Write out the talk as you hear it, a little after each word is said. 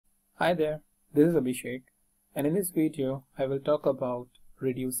Hi there, this is Abhishek, and in this video I will talk about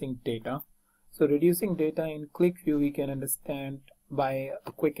reducing data. So reducing data in QlikView we can understand by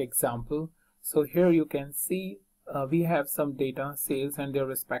a quick example. So here you can see we have some data, sales and their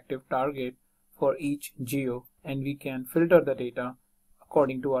respective target for each geo, and we can filter the data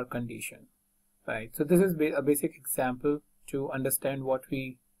according to our condition. Right. So this is a basic example to understand what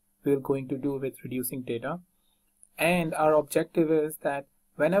we are going to do with reducing data. And our objective is that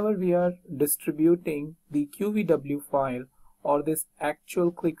whenever we are distributing the QVW file or this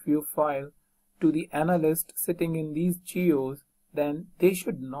actual QlikView file to the analyst sitting in these geos, then they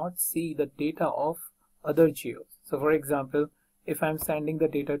should not see the data of other geos. So for example, if I'm sending the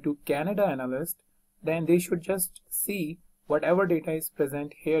data to Canada analyst, then they should just see whatever data is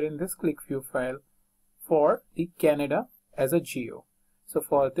present here in this QlikView file for the Canada as a geo. So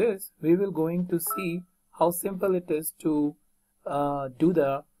for this, we will going to see how simple it is to do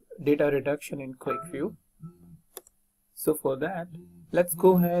the data reduction in QlikView. So for that, let's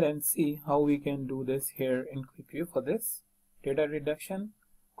go ahead and see how we can do this here in QlikView. For this data reduction,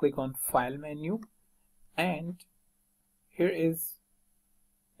 click on File menu, and here is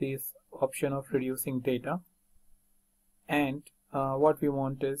this option of reducing data, and what we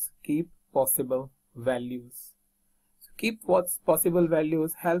want is keep possible values. So keep what's possible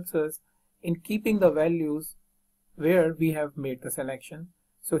values helps us in keeping the values where we have made the selection.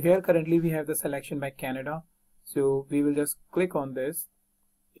 So here currently we have the selection by Canada, so we will just click on this.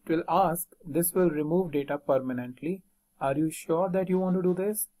 It will ask, this will remove data permanently. Are you sure that you want to do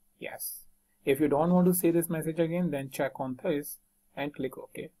this? Yes. If you don't want to see this message again, then check on this and click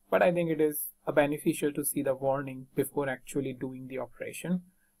OK. But I think it is beneficial to see the warning before actually doing the operation,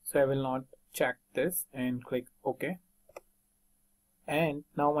 so I will not check this and click OK. And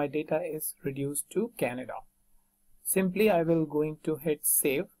now my data is reduced to Canada. Simply I will going to hit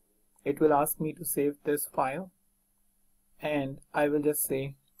save. It will ask me to save this file, and I will just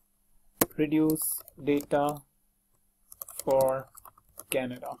say reduce data for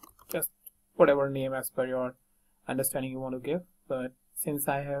Canada. Just whatever name as per your understanding you want to give, but since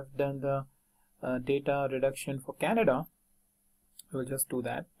I have done the data reduction for Canada, I will just do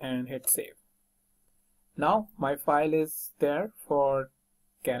that and hit save. Now my file is there for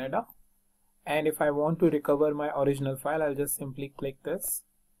Canada, and if I want to recover my original file, I'll just simply click this,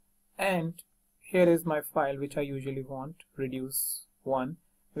 and here is my file which I usually want, reduce 1,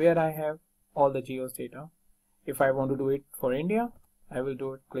 where I have all the geos data. If I want to do it for India, I will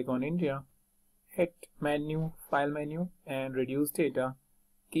do it, click on India, hit menu, file menu, and reduce data,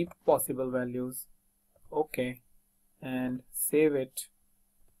 keep possible values, OK, and save it,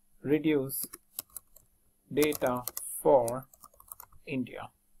 reduce data for India,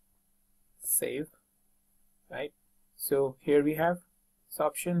 save. Right, so here we have this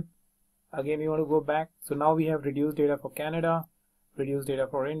option. Again we want to go back, so now we have reduced data for Canada, reduced data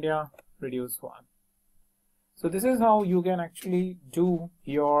for India, reduce 1. So this is how you can actually do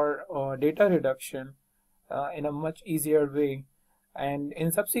your data reduction in a much easier way, and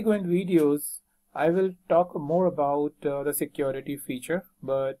in subsequent videos I will talk more about the security feature,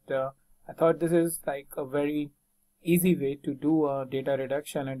 but I thought this is like a very easy way to do a data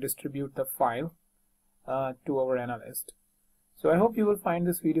reduction and distribute the file to our analyst. So I hope you will find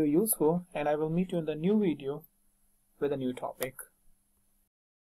this video useful, and I will meet you in the new video with a new topic.